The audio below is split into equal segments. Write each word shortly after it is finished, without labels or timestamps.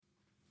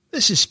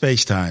This is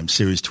Spacetime,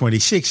 Series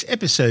 26,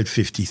 Episode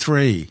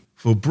 53,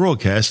 for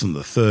broadcast on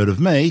the 3rd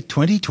of May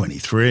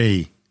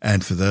 2023.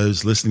 And for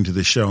those listening to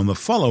the show on the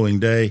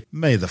following day,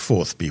 may the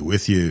 4th be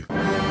with you.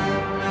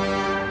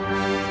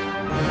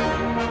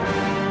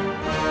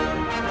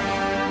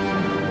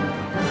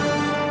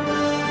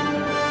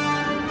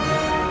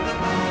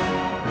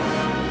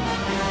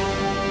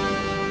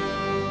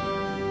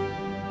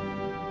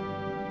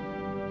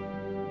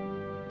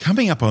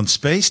 Coming up on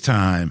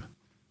Spacetime,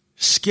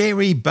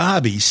 scary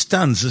Barbie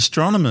stuns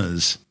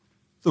astronomers.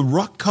 The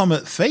rock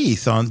comet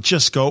Phaethon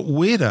just got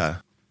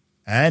weirder.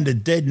 And a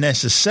dead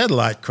NASA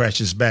satellite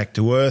crashes back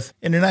to Earth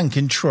in an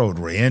uncontrolled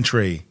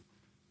re-entry.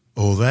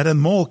 All that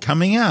and more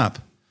coming up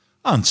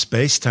on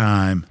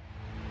Spacetime.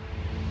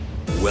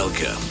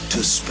 Welcome to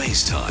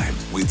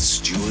Spacetime with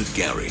Stuart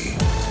Gary.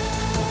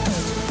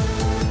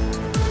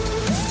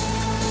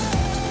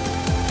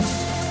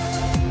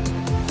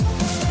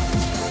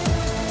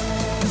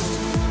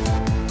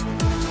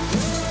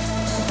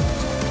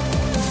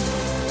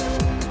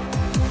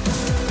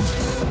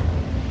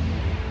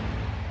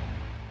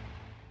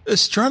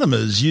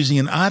 Astronomers using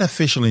an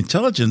artificial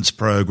intelligence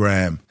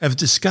program have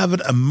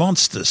discovered a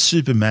monster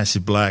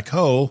supermassive black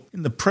hole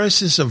in the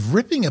process of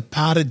ripping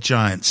apart a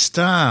giant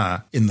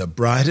star in the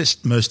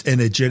brightest, most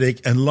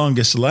energetic and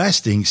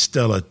longest-lasting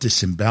stellar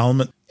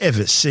disembowelment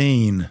ever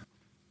seen.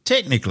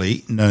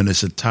 Technically known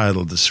as a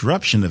tidal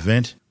disruption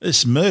event,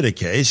 this murder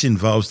case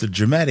involves the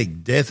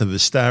dramatic death of a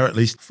star at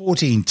least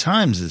 14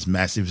 times as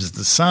massive as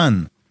the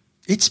Sun.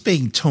 It's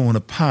being torn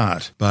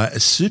apart by a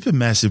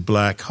supermassive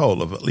black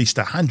hole of at least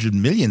 100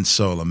 million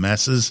solar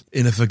masses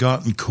in a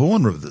forgotten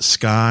corner of the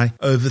sky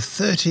over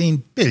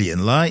 13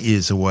 billion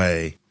light-years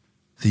away.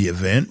 The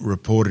event,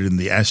 reported in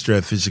the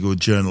Astrophysical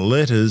Journal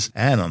Letters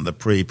and on the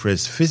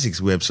pre-press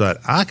physics website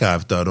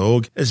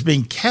archive.org, has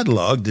been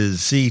catalogued as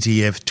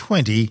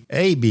ZTF20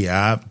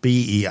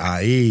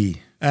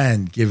 ABR-BEIE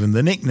and given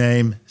the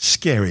nickname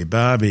Scary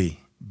Barbie.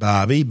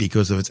 Barbie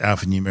because of its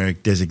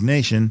alphanumeric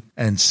designation,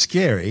 and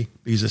scary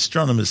because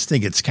astronomers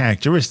think its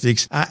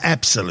characteristics are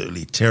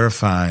absolutely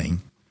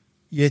terrifying.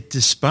 Yet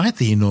despite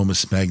the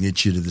enormous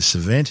magnitude of this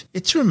event,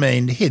 it's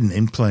remained hidden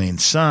in plain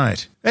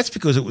sight. That's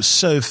because it was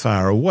so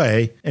far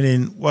away and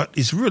in what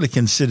is really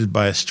considered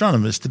by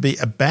astronomers to be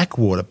a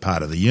backwater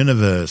part of the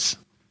universe.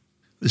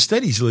 The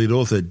study's lead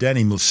author,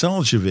 Danny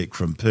Milsaljevic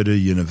from Purdue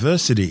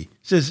University,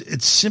 says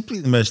it's simply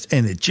the most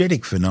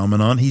energetic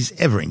phenomenon he's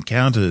ever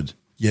encountered.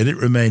 Yet it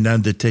remained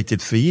undetected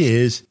for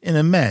years in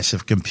a mass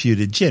of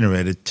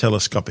computer-generated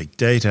telescopic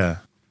data.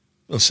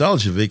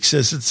 Milsaljevic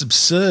says it's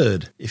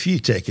absurd. If you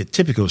take a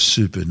typical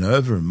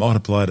supernova and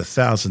multiply it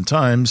 1,000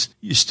 times,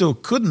 you still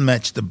couldn't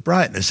match the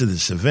brightness of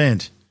this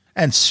event.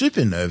 And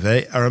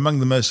supernovae are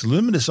among the most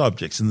luminous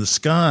objects in the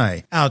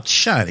sky,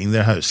 outshining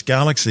their host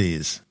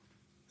galaxies.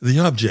 The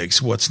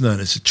object's what's known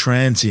as a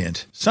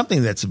transient,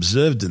 something that's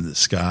observed in the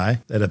sky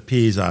that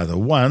appears either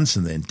once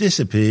and then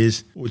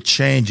disappears, or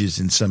changes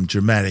in some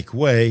dramatic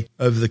way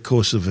over the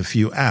course of a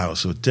few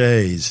hours or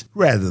days,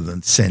 rather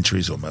than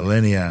centuries or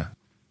millennia.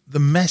 The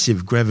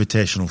massive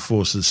gravitational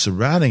forces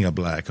surrounding a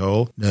black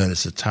hole, known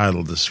as a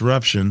tidal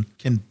disruption,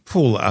 can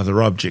pull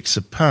other objects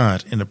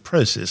apart in a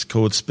process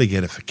called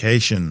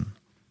spaghettification.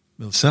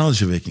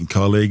 Milsaljevic and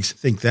colleagues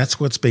think that's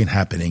what's been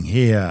happening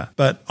here,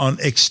 but on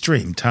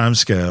extreme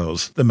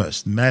timescales, the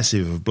most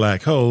massive of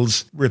black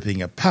holes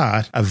ripping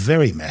apart a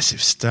very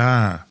massive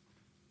star.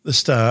 The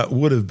star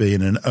would have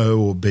been an O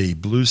or B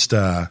blue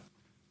star,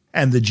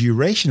 and the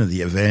duration of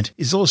the event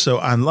is also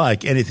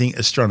unlike anything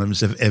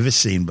astronomers have ever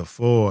seen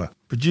before,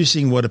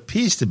 producing what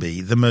appears to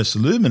be the most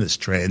luminous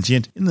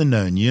transient in the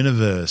known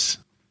universe.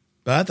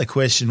 But the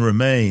question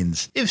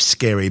remains, if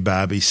Scary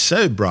Barbie's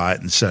so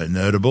bright and so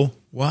notable,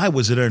 why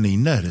was it only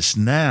noticed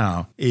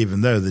now,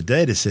 even though the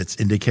datasets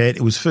indicate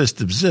it was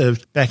first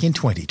observed back in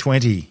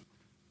 2020?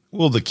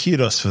 Well, the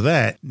kudos for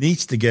that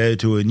needs to go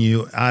to a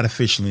new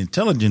artificial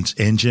intelligence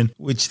engine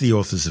which the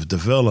authors have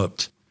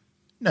developed,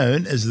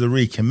 known as the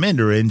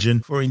Recommender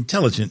Engine for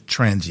Intelligent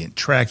Transient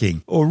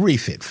Tracking, or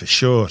REFIT for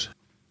short.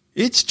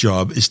 Its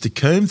job is to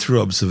comb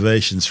through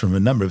observations from a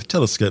number of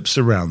telescopes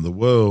around the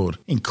world,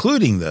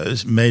 including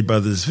those made by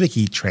the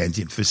Zwicky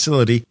Transient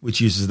Facility, which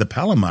uses the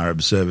Palomar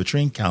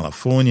Observatory in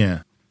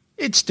California.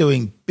 It's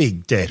doing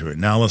big data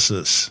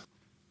analysis.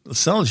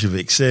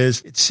 Milsaljevic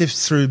says it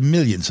sifts through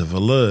millions of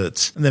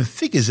alerts and then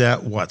figures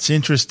out what's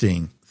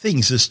interesting,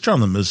 things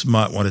astronomers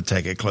might want to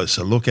take a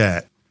closer look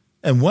at.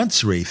 And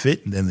once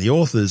REFIT and then the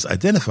authors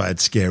identified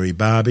Scary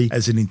Barbie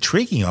as an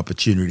intriguing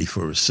opportunity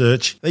for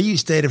research, they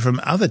used data from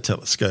other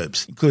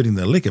telescopes, including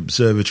the Lick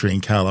Observatory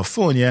in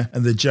California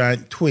and the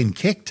giant Twin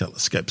Keck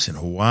telescopes in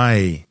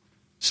Hawaii.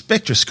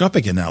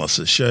 Spectroscopic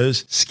analysis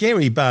shows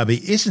Scary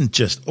Barbie isn't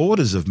just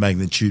orders of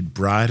magnitude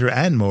brighter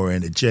and more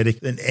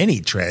energetic than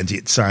any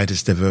transient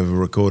scientists have ever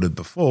recorded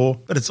before,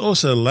 but it's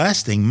also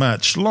lasting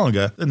much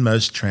longer than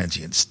most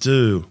transients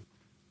do.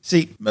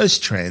 See,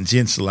 most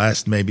transients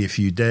last maybe a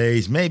few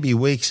days, maybe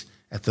weeks,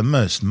 at the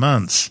most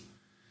months.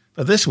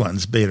 But this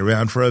one's been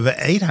around for over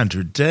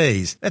 800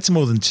 days. That's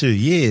more than 2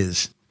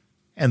 years.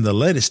 and the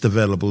latest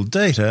available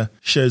data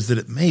shows that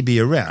it may be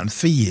around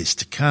for years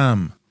to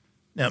come.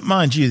 Now,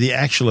 mind you, the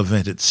actual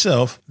event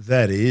itself,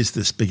 that is,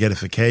 the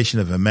spaghettification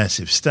of a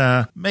massive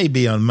star, may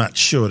be on much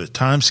shorter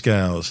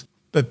timescales.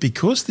 But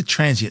because the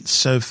transient's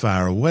so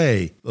far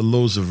away, the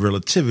laws of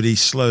relativity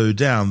slow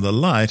down the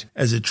light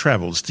as it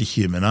travels to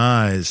human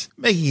eyes,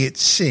 making it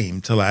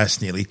seem to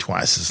last nearly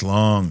twice as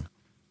long.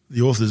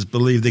 The authors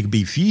believe there could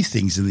be few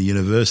things in the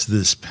universe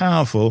this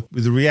powerful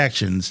with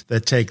reactions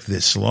that take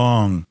this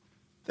long.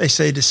 They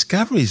say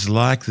discoveries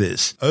like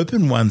this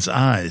open one's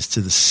eyes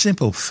to the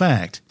simple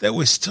fact that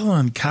we're still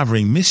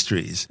uncovering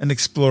mysteries and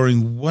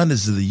exploring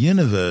wonders of the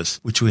universe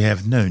which we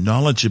have no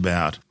knowledge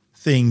about,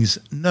 things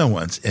no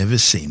one's ever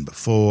seen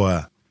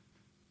before.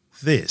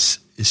 This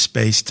is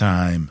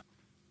Space-Time.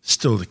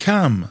 Still to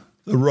come,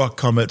 the rock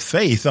comet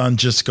Phaethon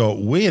just got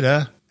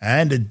weirder,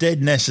 and a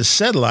dead NASA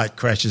satellite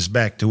crashes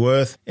back to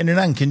Earth in an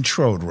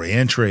uncontrolled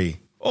re-entry.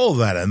 All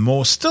that and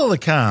more still to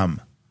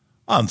come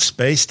on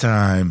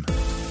Space-Time.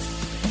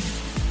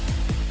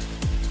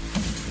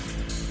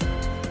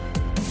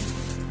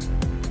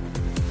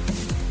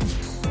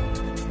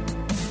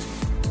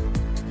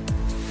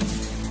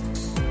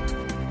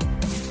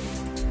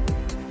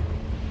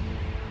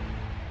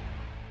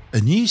 A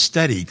new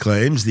study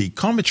claims the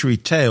cometary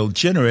tail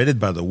generated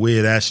by the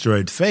weird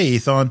asteroid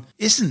Phaethon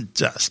isn't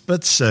dust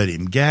but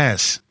sodium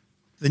gas.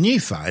 The new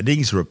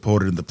findings,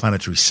 reported in the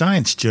Planetary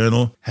Science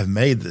Journal, have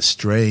made the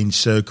strange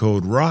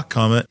so-called rock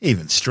comet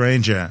even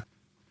stranger.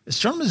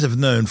 Astronomers have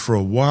known for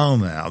a while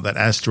now that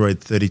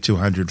asteroid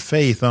 3200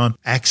 Phaethon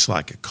acts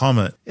like a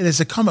comet. It has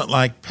a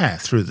comet-like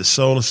path through the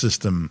solar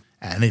system,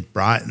 and it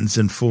brightens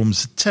and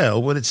forms a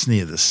tail when it's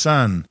near the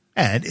Sun,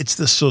 and it's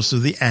the source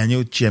of the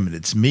annual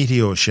Geminids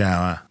meteor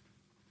shower.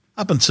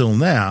 Up until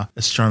now,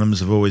 astronomers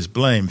have always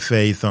blamed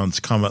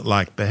Phaethon's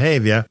comet-like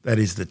behaviour, that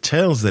is, the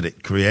tails that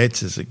it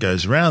creates as it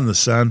goes round the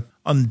Sun,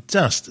 on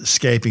dust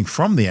escaping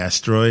from the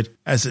asteroid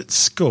as it's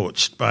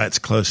scorched by its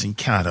close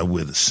encounter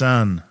with the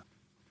Sun.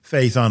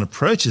 Phaethon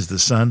approaches the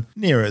Sun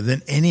nearer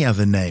than any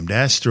other named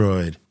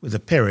asteroid, with a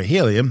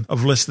perihelion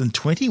of less than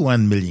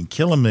 21 million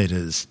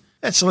kilometres.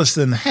 That's less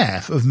than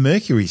half of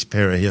Mercury's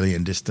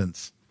perihelion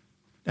distance.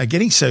 Now,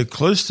 getting so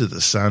close to the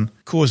Sun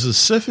causes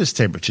surface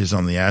temperatures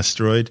on the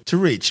asteroid to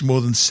reach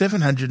more than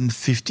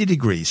 750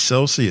 degrees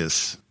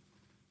Celsius.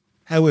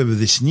 However,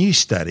 this new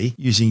study,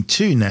 using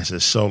two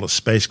NASA solar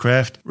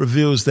spacecraft,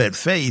 reveals that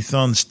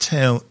Phaethon's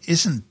tail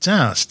isn't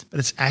dust, but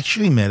it's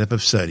actually made up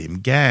of sodium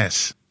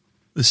gas.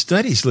 The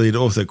study's lead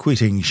author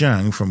Quiting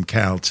Zhang from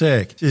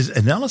Caltech says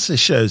analysis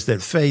shows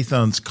that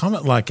Phaethon's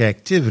comet-like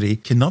activity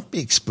cannot be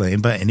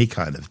explained by any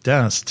kind of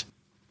dust.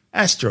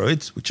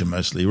 Asteroids, which are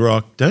mostly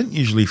rock, don't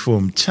usually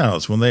form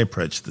tails when they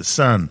approach the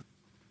Sun.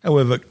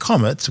 However,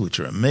 comets, which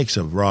are a mix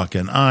of rock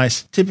and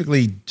ice,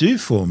 typically do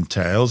form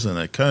tails in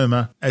a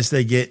coma as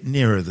they get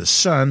nearer the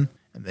Sun,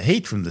 and the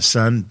heat from the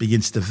Sun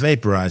begins to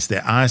vaporize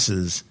their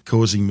ices,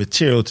 causing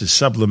material to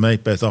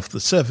sublimate both off the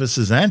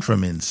surfaces and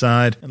from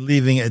inside, and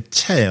leaving a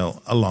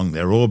tail along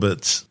their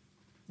orbits.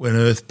 When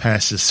Earth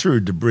passes through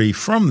debris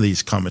from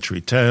these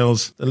cometary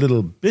tails, the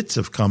little bits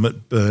of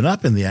comet burn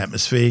up in the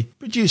atmosphere,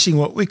 producing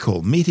what we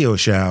call meteor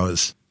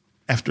showers.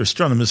 After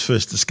astronomers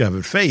first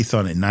discovered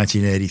Phaethon in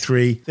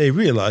 1983, they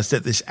realized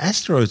that this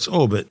asteroid's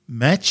orbit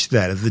matched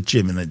that of the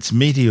Geminids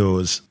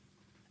meteors.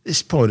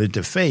 This pointed to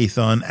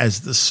Phaethon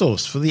as the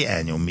source for the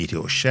annual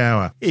meteor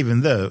shower,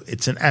 even though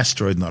it's an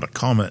asteroid, not a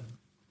comet.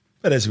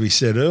 But as we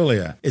said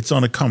earlier, it's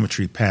on a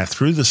cometary path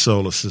through the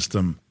solar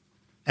system.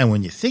 And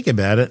when you think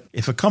about it,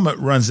 if a comet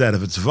runs out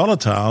of its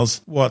volatiles,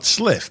 what's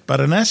left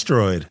but an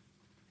asteroid?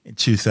 In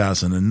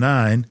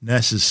 2009,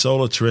 NASA's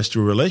Solar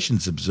Terrestrial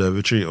Relations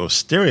Observatory, or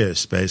STEREO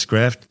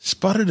spacecraft,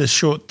 spotted a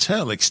short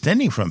tail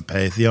extending from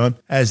Phaethon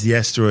as the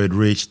asteroid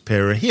reached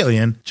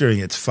perihelion during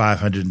its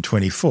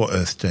 524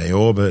 Earth Day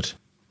orbit.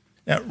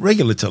 Now,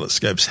 regular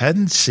telescopes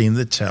hadn't seen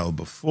the tail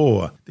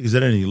before, because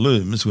it only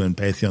looms when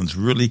Phaethon's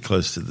really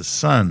close to the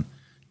Sun,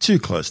 too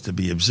close to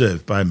be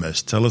observed by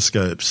most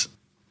telescopes.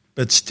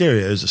 But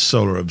STEREO is a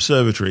solar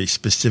observatory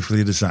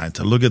specifically designed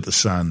to look at the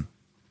Sun.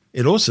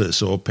 It also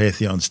saw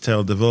Phaethon's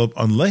tail develop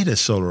on later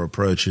solar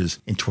approaches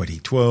in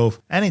 2012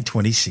 and in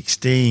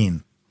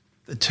 2016.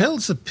 The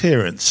tail's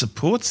appearance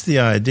supports the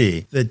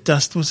idea that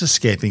dust was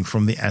escaping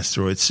from the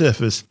asteroid's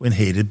surface when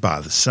heated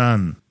by the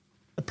Sun.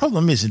 The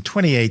problem is, in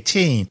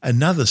 2018,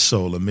 another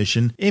solar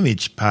mission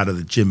imaged part of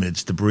the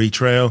Geminids debris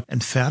trail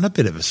and found a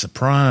bit of a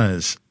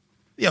surprise.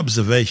 The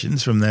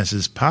observations from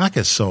NASA's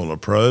Parker Solar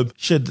Probe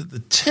showed that the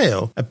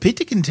tail appeared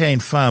to contain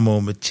far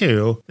more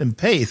material than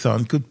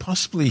Phaethon could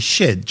possibly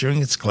shed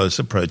during its close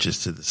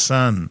approaches to the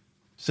Sun.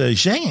 So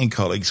Zhang and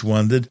colleagues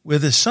wondered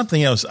whether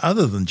something else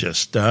other than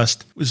just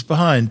dust was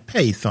behind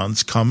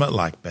Phaethon's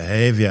comet-like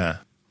behavior.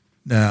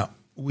 Now,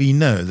 we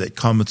know that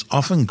comets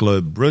often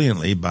glow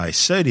brilliantly by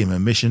sodium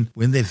emission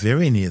when they're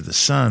very near the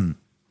Sun,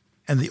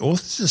 and the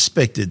authors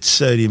suspected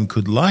sodium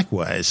could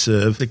likewise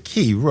serve a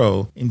key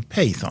role in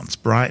Phaethon's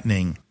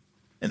brightening.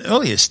 An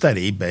earlier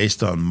study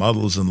based on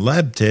models and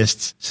lab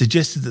tests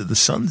suggested that the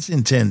sun's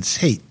intense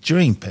heat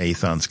during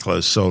Phaethon's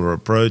close solar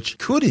approach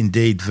could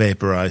indeed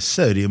vaporize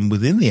sodium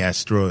within the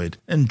asteroid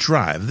and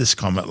drive this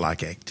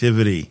comet-like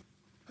activity.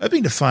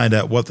 Hoping to find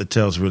out what the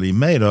tail's really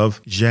made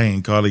of, Zhang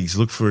and colleagues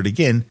looked for it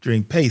again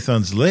during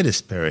Phaethon's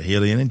latest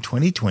perihelion in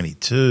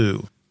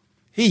 2022.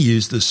 He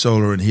used the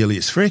Solar and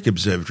Heliospheric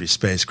Observatory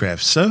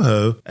spacecraft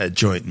SOHO, a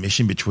joint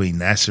mission between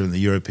NASA and the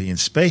European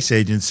Space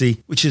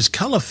Agency, which has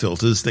colour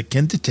filters that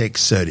can detect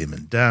sodium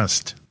and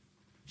dust.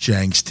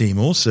 Zhang's team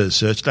also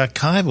searched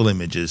archival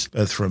images,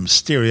 both from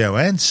stereo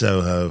and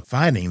SOHO,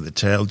 finding the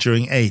tail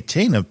during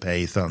 18 of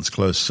Phaethon's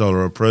close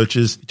solar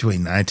approaches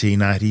between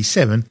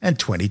 1997 and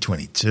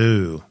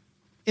 2022.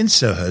 In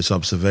SOHO's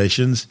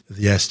observations,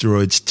 the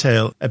asteroid's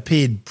tail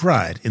appeared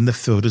bright in the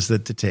filters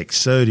that detect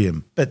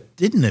sodium, but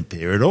didn't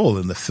appear at all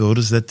in the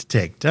filters that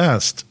detect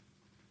dust.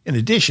 In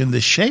addition,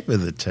 the shape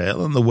of the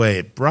tail and the way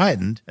it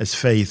brightened as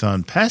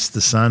Phaethon passed the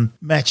Sun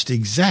matched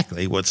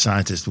exactly what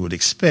scientists would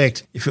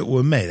expect if it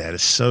were made out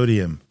of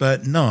sodium,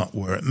 but not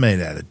were it made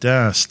out of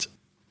dust.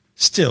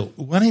 Still,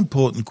 one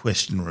important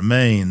question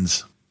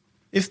remains.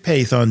 If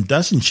Phaethon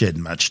doesn't shed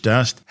much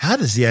dust, how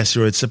does the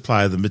asteroid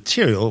supply the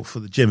material for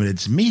the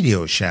Geminid's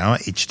meteor shower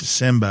each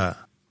December?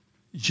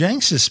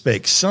 Zhang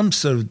suspects some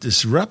sort of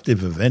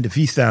disruptive event a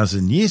few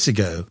thousand years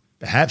ago,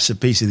 perhaps a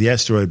piece of the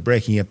asteroid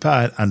breaking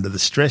apart under the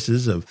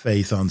stresses of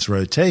Phaethon's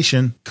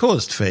rotation,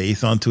 caused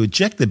Phaethon to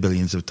eject the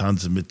billions of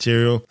tons of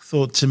material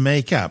thought to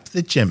make up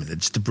the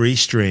Geminid's debris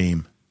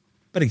stream.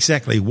 But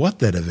exactly what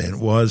that event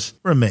was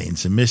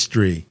remains a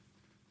mystery.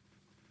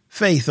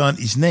 Phaethon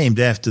is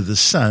named after the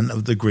son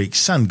of the Greek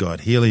sun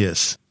god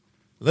Helios.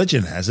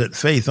 Legend has it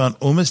Phaethon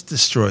almost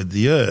destroyed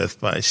the Earth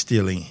by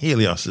stealing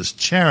Helios'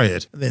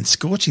 chariot and then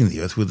scorching the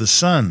Earth with the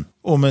sun,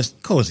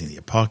 almost causing the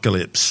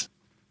apocalypse.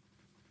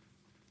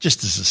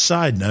 Just as a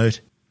side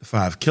note, the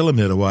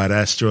 5-kilometre-wide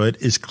asteroid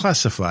is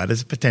classified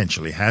as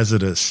potentially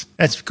hazardous.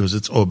 That's because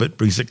its orbit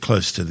brings it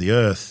close to the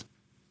Earth.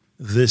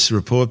 This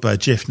report by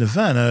Jeff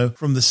Navano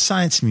from the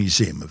Science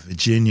Museum of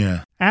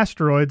Virginia.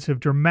 Asteroids have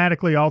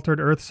dramatically altered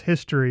Earth's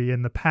history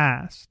in the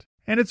past,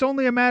 and it's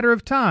only a matter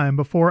of time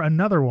before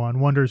another one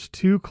wanders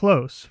too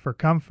close for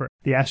comfort.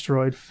 The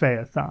asteroid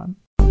Phaethon.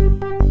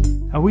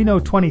 Now, we know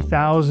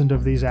 20,000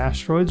 of these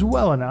asteroids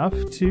well enough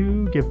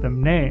to give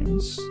them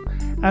names.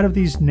 Out of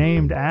these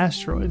named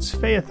asteroids,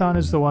 Phaethon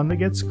is the one that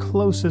gets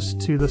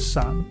closest to the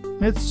Sun.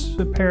 Its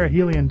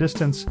perihelion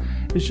distance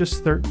is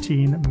just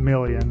 13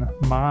 million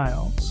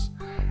miles.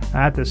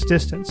 At this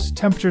distance,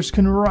 temperatures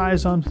can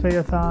rise on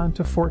Phaethon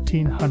to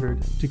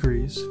 1400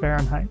 degrees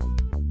Fahrenheit.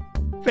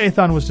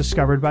 Phaethon was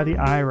discovered by the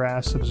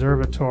IRAS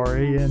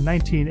Observatory in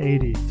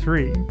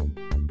 1983.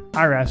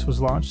 IRAS was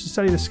launched to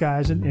study the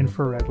skies in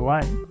infrared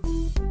light.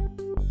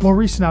 More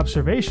recent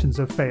observations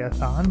of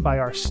Phaethon by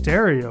our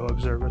Stereo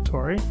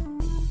Observatory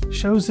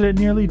shows that it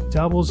nearly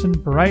doubles in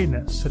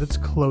brightness at its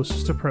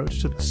closest approach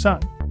to the Sun.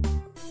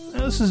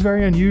 Now, this is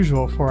very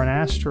unusual for an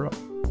asteroid,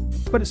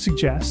 but it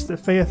suggests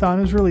that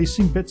Phaethon is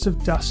releasing bits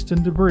of dust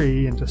and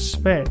debris into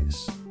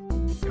space.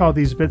 We call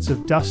these bits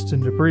of dust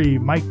and debris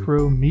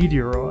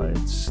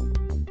micrometeoroids.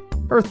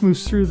 Earth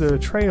moves through the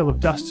trail of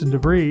dust and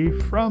debris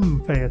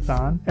from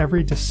Phaethon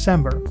every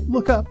December.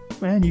 Look up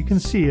and you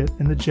can see it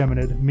in the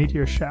Geminid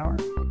meteor shower.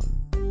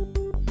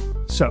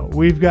 So,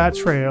 we've got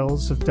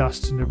trails of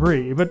dust and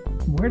debris, but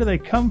where do they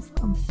come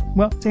from?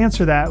 Well, to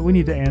answer that, we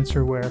need to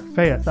answer where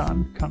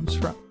Phaethon comes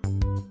from.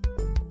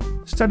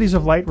 Studies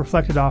of light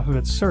reflected off of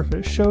its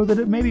surface show that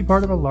it may be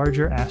part of a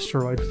larger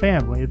asteroid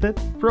family that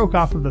broke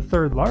off of the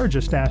third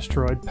largest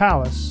asteroid,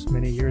 Pallas,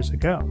 many years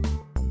ago.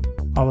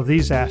 All of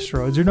these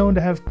asteroids are known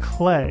to have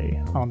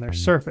clay on their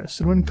surface,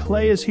 and when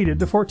clay is heated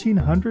to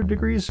 1400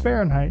 degrees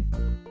Fahrenheit,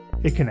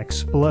 it can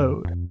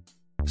explode.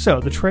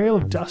 So, the trail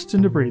of dust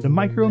and debris, the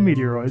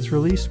micrometeoroids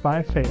released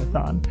by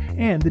Phaethon,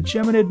 and the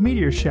Geminid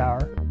meteor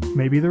shower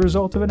may be the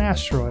result of an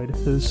asteroid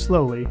that is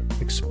slowly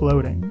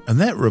exploding. And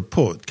that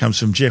report comes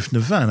from Jeff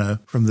Navano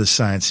from the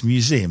Science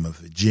Museum of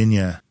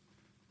Virginia.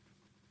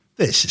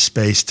 This is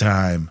Space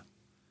Time.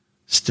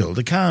 Still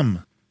to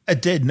come. A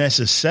dead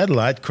NASA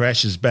satellite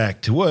crashes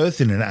back to Earth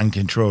in an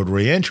uncontrolled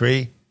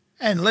re-entry.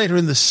 And later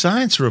in the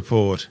science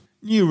report,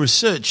 new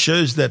research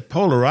shows that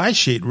polar ice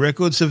sheet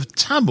records have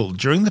tumbled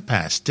during the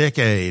past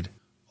decade.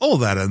 All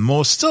that and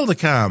more still to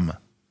come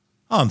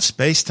on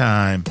Space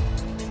Time.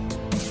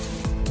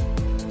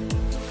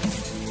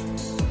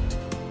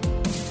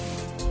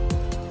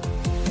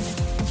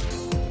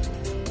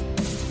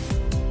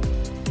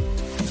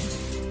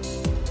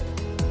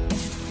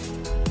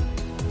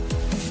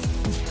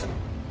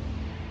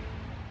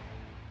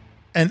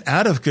 An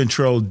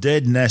out-of-control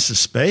dead NASA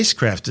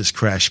spacecraft has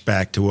crashed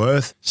back to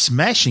Earth,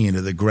 smashing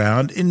into the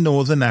ground in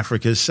northern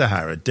Africa's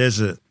Sahara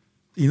Desert.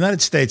 The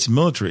United States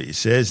military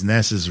says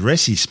NASA's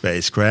RESI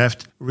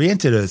spacecraft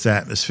re-entered Earth's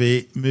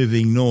atmosphere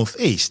moving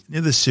northeast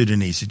near the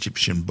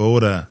Sudanese-Egyptian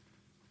border.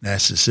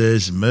 NASA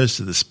says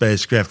most of the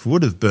spacecraft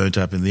would have burnt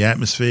up in the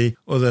atmosphere,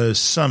 although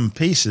some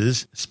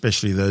pieces,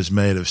 especially those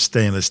made of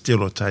stainless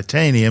steel or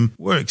titanium,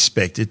 were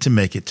expected to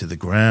make it to the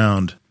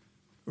ground.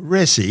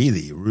 RESI,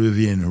 the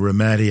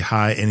Ruvian-Ramati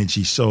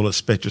High-Energy Solar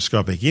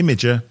Spectroscopic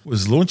Imager,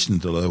 was launched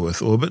into low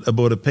Earth orbit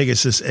aboard a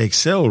Pegasus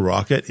XL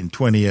rocket in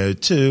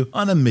 2002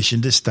 on a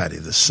mission to study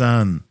the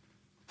Sun.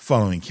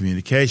 Following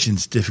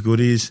communications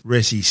difficulties,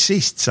 RESI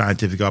ceased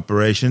scientific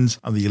operations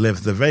on the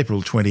 11th of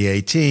April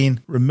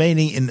 2018,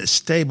 remaining in a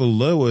stable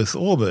low Earth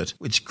orbit,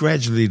 which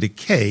gradually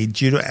decayed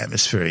due to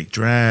atmospheric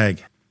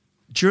drag.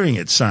 During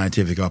its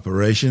scientific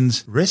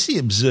operations, RESI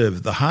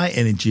observed the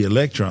high-energy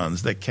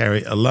electrons that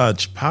carry a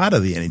large part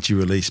of the energy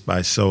released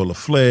by solar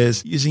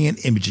flares using an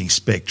imaging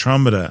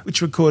spectrometer,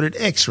 which recorded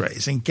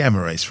X-rays and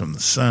gamma rays from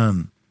the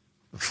Sun.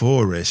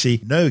 Before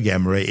RESI, no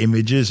gamma-ray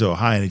images or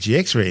high-energy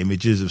X-ray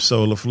images of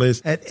solar flares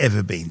had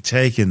ever been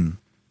taken.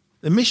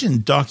 The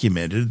mission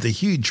documented the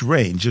huge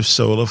range of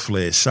solar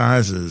flare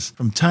sizes,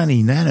 from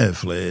tiny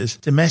nanoflares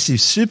to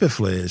massive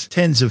superflares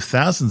tens of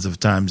thousands of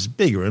times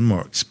bigger and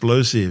more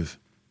explosive.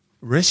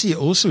 RESI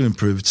also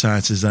improved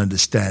science's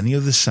understanding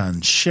of the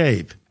Sun's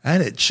shape,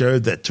 and it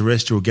showed that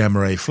terrestrial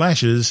gamma-ray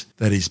flashes,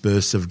 that is,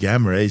 bursts of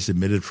gamma rays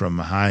emitted from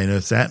high in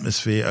Earth's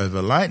atmosphere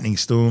over lightning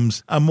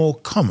storms, are more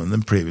common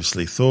than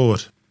previously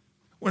thought.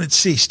 When it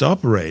ceased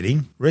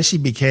operating,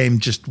 RESI became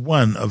just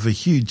one of a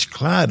huge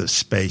cloud of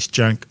space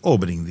junk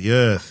orbiting the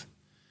Earth.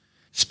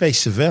 Space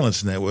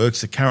surveillance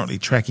networks are currently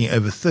tracking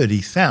over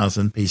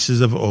 30,000 pieces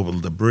of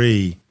orbital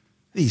debris.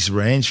 These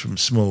range from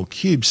small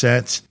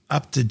CubeSats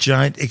up to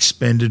giant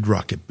expended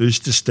rocket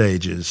booster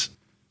stages.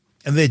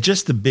 And they're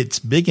just the bits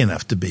big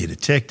enough to be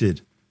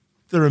detected.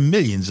 There are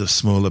millions of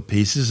smaller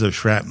pieces of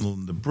shrapnel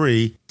and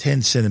debris,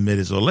 10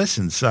 centimeters or less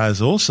in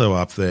size, also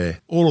up there,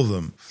 all of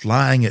them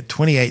flying at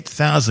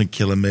 28,000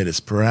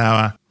 kilometers per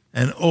hour,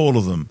 and all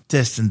of them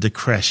destined to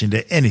crash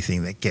into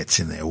anything that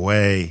gets in their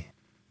way.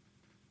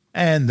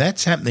 And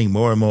that's happening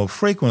more and more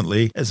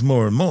frequently as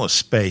more and more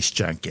space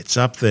junk gets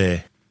up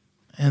there.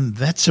 And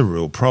that's a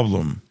real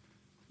problem.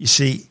 You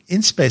see,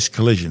 in-space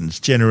collisions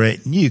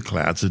generate new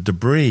clouds of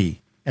debris,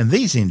 and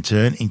these in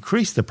turn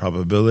increase the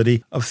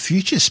probability of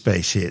future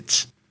space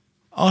hits.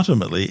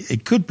 Ultimately,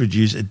 it could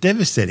produce a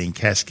devastating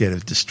cascade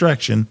of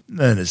destruction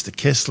known as the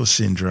Kessler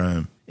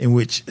syndrome, in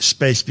which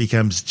space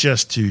becomes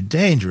just too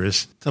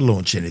dangerous to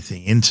launch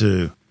anything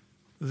into.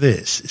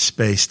 This is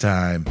Space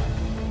Time.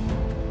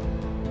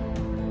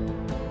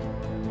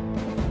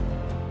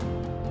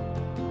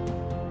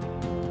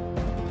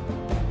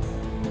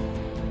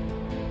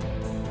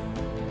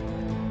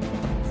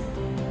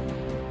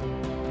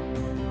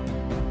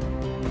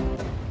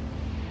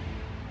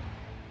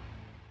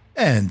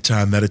 And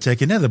time now to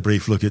take another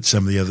brief look at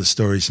some of the other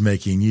stories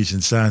making news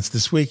in science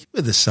this week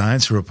with the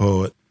Science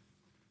Report.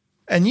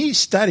 A new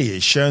study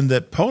has shown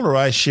that polar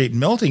ice sheet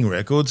melting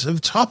records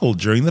have toppled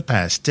during the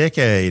past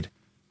decade.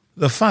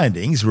 The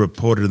findings,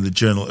 reported in the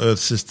journal Earth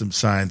System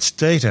Science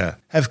Data,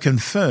 have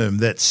confirmed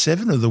that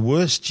 7 of the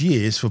worst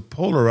years for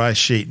polar ice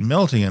sheet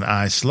melting and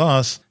ice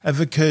loss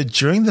have occurred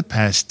during the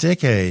past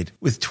decade,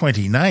 with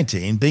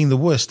 2019 being the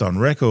worst on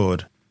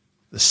record.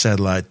 The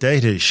satellite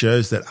data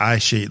shows that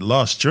ice sheet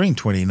loss during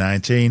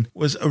 2019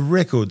 was a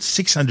record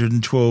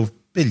 612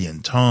 billion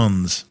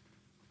tons.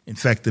 In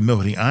fact, the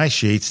melting ice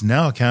sheets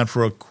now account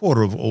for a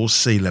quarter of all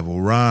sea level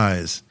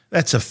rise.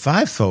 That's a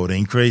 5-fold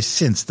increase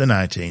since the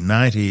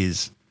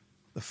 1990s.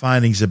 The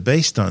findings are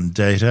based on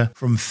data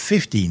from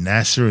 50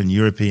 NASA and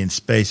European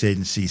Space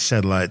Agency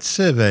satellite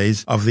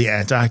surveys of the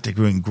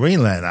Antarctica and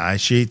Greenland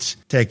ice sheets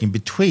taken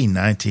between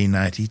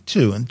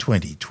 1992 and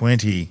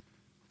 2020.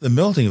 The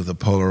melting of the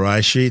polar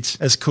ice sheets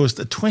has caused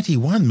a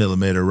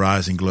 21mm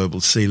rise in global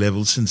sea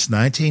level since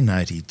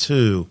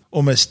 1992,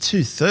 almost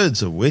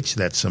 2/3 of which,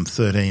 that's some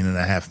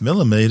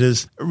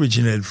 13.5mm,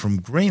 originated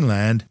from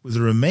Greenland, with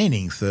the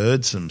remaining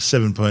third, some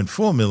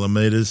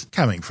 7.4mm,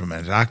 coming from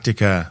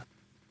Antarctica.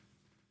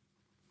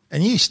 A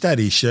new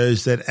study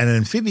shows that an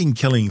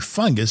amphibian-killing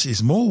fungus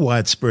is more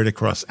widespread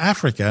across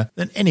Africa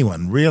than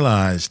anyone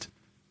realized.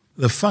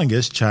 The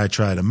fungus,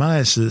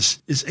 Chytridomyces,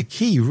 is a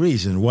key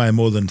reason why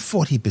more than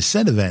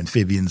 40% of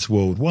amphibians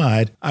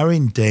worldwide are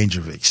in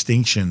danger of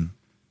extinction.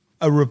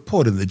 A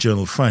report in the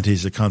journal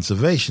Frontiers of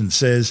Conservation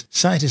says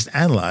scientists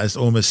analysed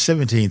almost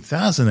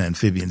 17,000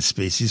 amphibian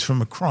species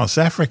from across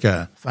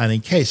Africa,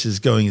 finding cases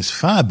going as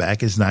far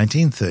back as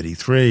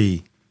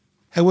 1933.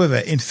 However,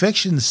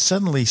 infections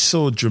suddenly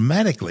soared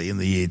dramatically in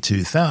the year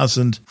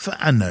 2000 for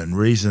unknown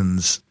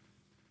reasons.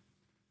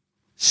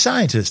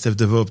 Scientists have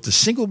developed a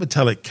single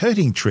metallic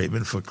coating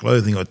treatment for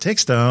clothing or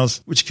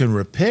textiles which can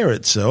repair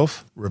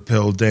itself,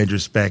 repel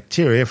dangerous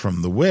bacteria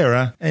from the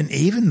wearer, and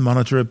even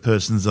monitor a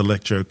person's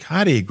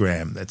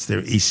electrocardiogram, that's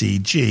their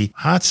ECG,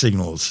 heart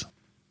signals.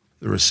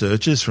 The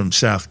researchers from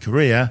South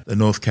Korea, the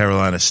North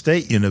Carolina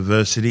State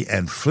University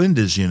and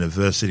Flinders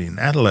University in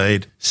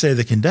Adelaide say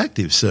the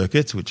conductive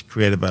circuits, which are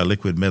created by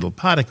liquid metal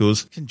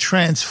particles, can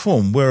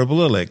transform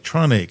wearable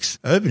electronics,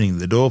 opening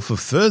the door for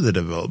further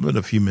development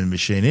of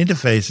human-machine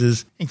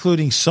interfaces,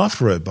 including soft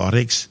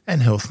robotics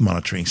and health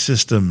monitoring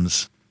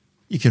systems.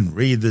 You can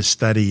read this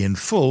study in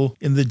full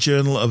in the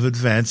Journal of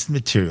Advanced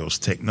Materials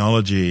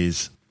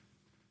Technologies.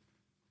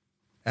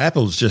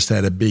 Apple's just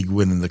had a big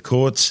win in the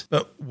courts,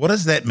 but what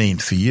does that mean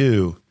for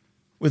you?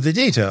 With the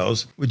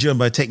details, we're joined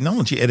by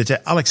technology editor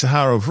Alex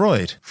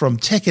Zaharov-Reutt from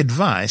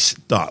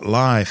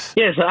techadvice.life.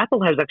 Yeah, so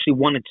Apple has actually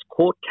won its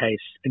court case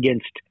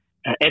against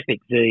Epic,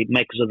 the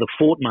makers of the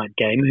Fortnite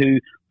game, who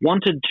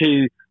wanted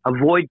to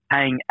avoid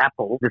paying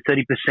Apple the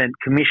 30%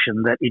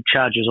 commission that it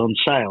charges on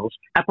sales.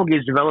 Apple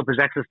gives developers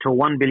access to a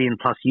 1 billion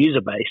plus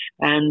user base.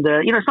 And,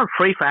 it's not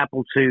free for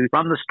Apple to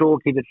run the store,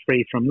 keep it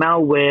free from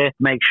malware,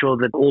 make sure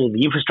that all of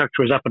the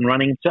infrastructure is up and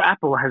running. So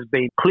Apple has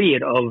been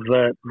cleared of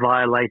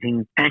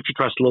violating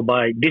antitrust law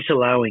by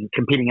disallowing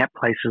competing app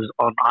places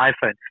on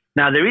iPhone.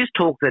 Now, there is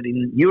talk that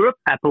in Europe,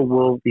 Apple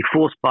will be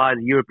forced by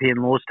the European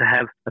laws to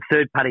have a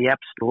third-party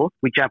app store,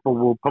 which Apple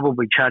will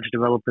probably charge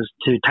developers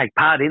to take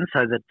part in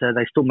so that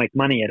they still make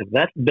money out of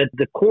that. But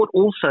the court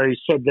also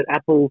said that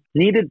Apple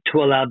needed to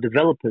allow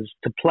developers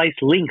to place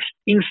links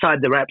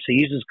inside their app so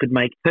users could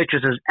make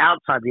purchases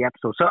outside the app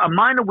store. So a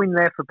minor win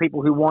there for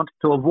people who want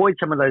to avoid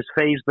some of those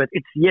fees, but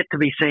it's yet to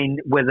be seen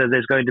whether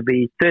there's going to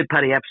be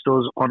third-party app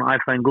stores on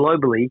iPhone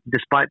globally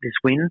despite this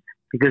win,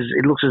 because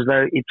it looks as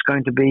though it's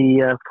going to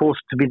be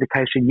forced to be the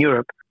case in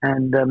Europe,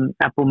 and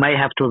Apple may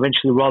have to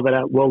eventually roll that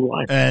out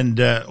worldwide. And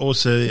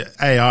also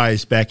AI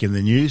is back in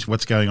the news.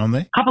 What's going on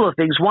there? A couple of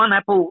things. One,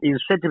 Apple is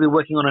said to be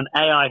working on an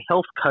AI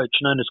health coach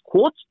known as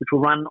Quartz, which will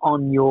run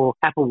on your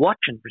Apple Watch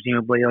and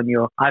presumably on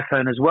your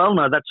iPhone as well.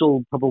 No, that's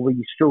all probably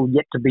still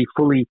yet to be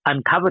fully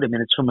uncovered. I mean,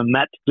 it's from a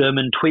Matt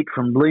Derman tweet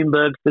from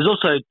Bloomberg. There's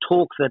also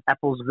talk that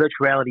Apple's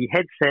virtual reality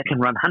headset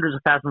can run hundreds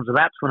of thousands of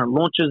apps when it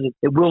launches.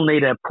 It will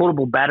need a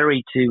portable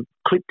battery to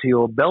clip to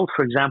your belt,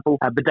 for example,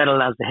 but that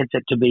allows the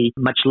headset to be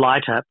much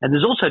lighter. And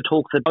there's also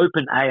talk that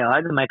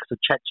OpenAI, the makers of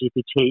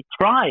ChatGPT,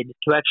 tried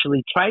to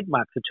actually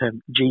trademark the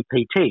term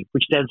GPT,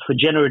 which stands for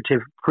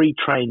Generative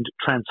Pre-trained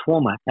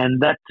Transformer.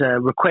 And that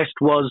request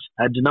was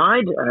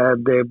denied.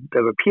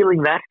 They're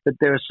appealing that. But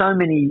there are so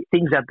many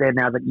things out there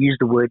now that use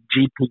the word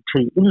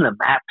GPT in them,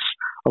 apps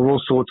of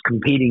all sorts,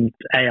 competing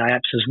AI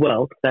apps as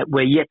well, that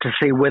we're yet to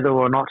see whether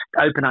or not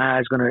OpenAI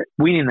is going to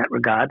win in that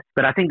regard.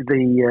 But I think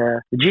the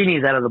genie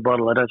is out of the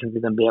bottle. I don't think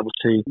they're going to be able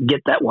to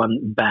get that one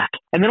back.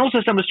 And then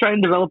also some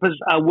Australian developers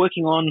are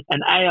working on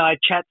an AI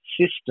chat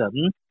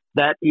system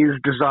that is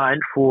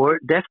designed for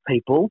deaf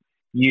people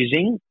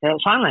using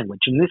sign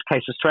language. In this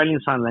case,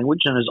 Australian Sign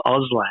Language, known as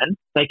Auslan.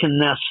 They can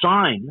now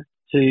sign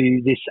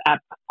to this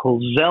app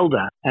called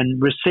Zelda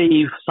and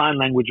receive sign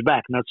language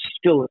back. Now, it's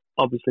still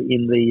obviously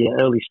in the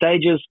early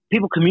stages.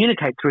 People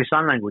communicate through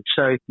sign language.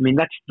 So, I mean,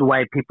 that's the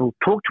way people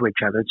talk to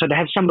each other. So to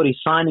have somebody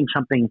signing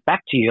something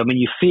back to you, I mean,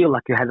 you feel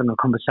like you're having a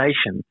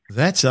conversation.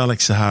 That's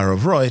Alex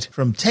Zaharov-Reutt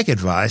from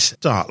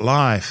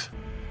techadvice.life.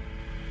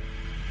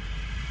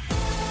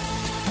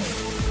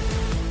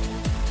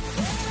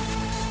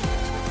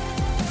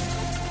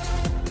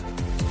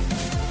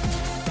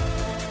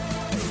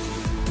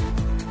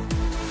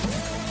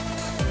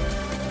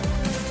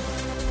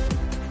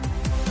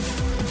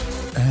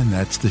 And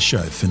that's the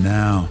show for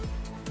now.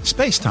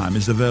 Spacetime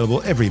is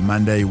available every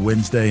Monday,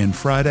 Wednesday and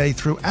Friday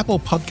through Apple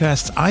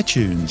Podcasts,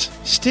 iTunes,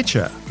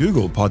 Stitcher,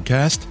 Google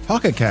Podcast,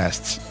 Pocket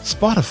Casts,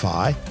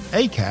 Spotify,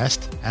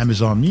 Acast,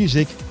 Amazon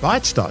Music,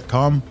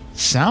 Bytes.com,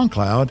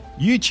 SoundCloud,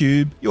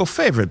 YouTube, your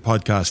favourite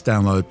podcast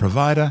download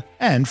provider,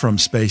 and from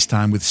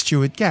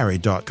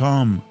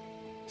spacetimewithstuartgary.com.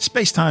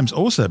 Spacetime's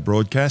also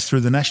broadcast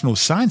through the National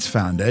Science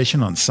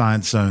Foundation on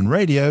Science Zone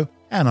Radio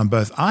and on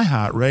both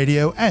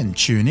iHeartRadio and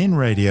TuneIn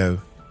Radio.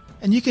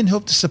 And you can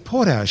help to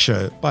support our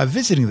show by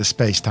visiting the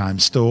Spacetime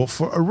store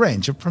for a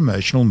range of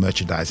promotional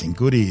merchandising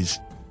goodies.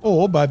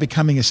 Or by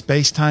becoming a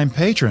Spacetime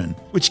patron,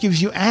 which gives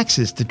you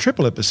access to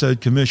triple-episode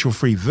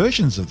commercial-free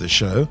versions of the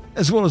show,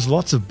 as well as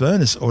lots of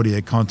bonus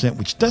audio content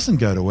which doesn't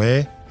go to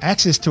air,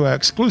 access to our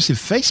exclusive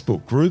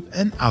Facebook group,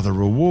 and other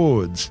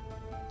rewards.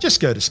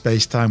 Just go to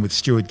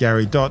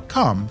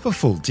spacetimewithstuartgary.com for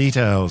full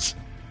details.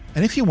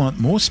 And if you want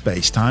more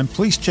space time,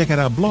 please check out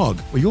our blog,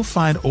 where you'll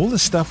find all the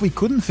stuff we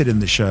couldn't fit in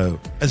the show,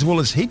 as well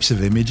as heaps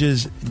of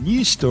images,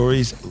 news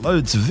stories,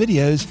 loads of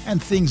videos,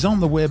 and things on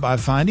the web I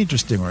find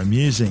interesting or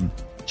amusing.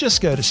 Just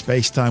go to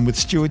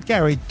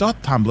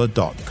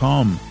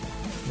spacetimewithstuartgary.tumblr.com.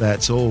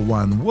 That's all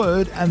one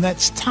word, and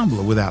that's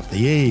Tumblr without the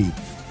E.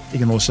 You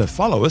can also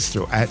follow us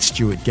through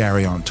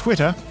 @StuartGary on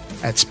Twitter,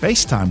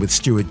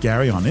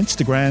 @SpaceTimeWithStuartGary on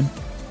Instagram,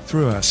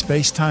 through our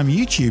Spacetime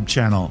YouTube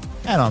channel,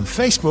 and on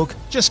Facebook,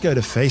 just go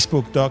to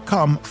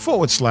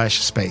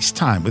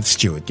facebook.com/Spacetime with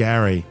Stuart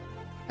Gary.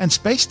 And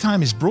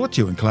Spacetime is brought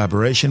to you in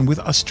collaboration with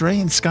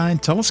Australian Sky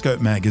and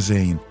Telescope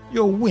magazine,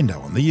 your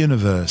window on the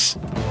universe.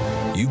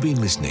 You've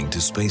been listening to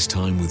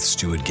Spacetime with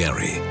Stuart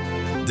Gary.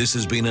 This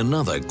has been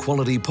another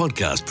quality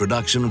podcast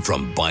production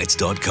from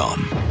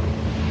Bytes.com.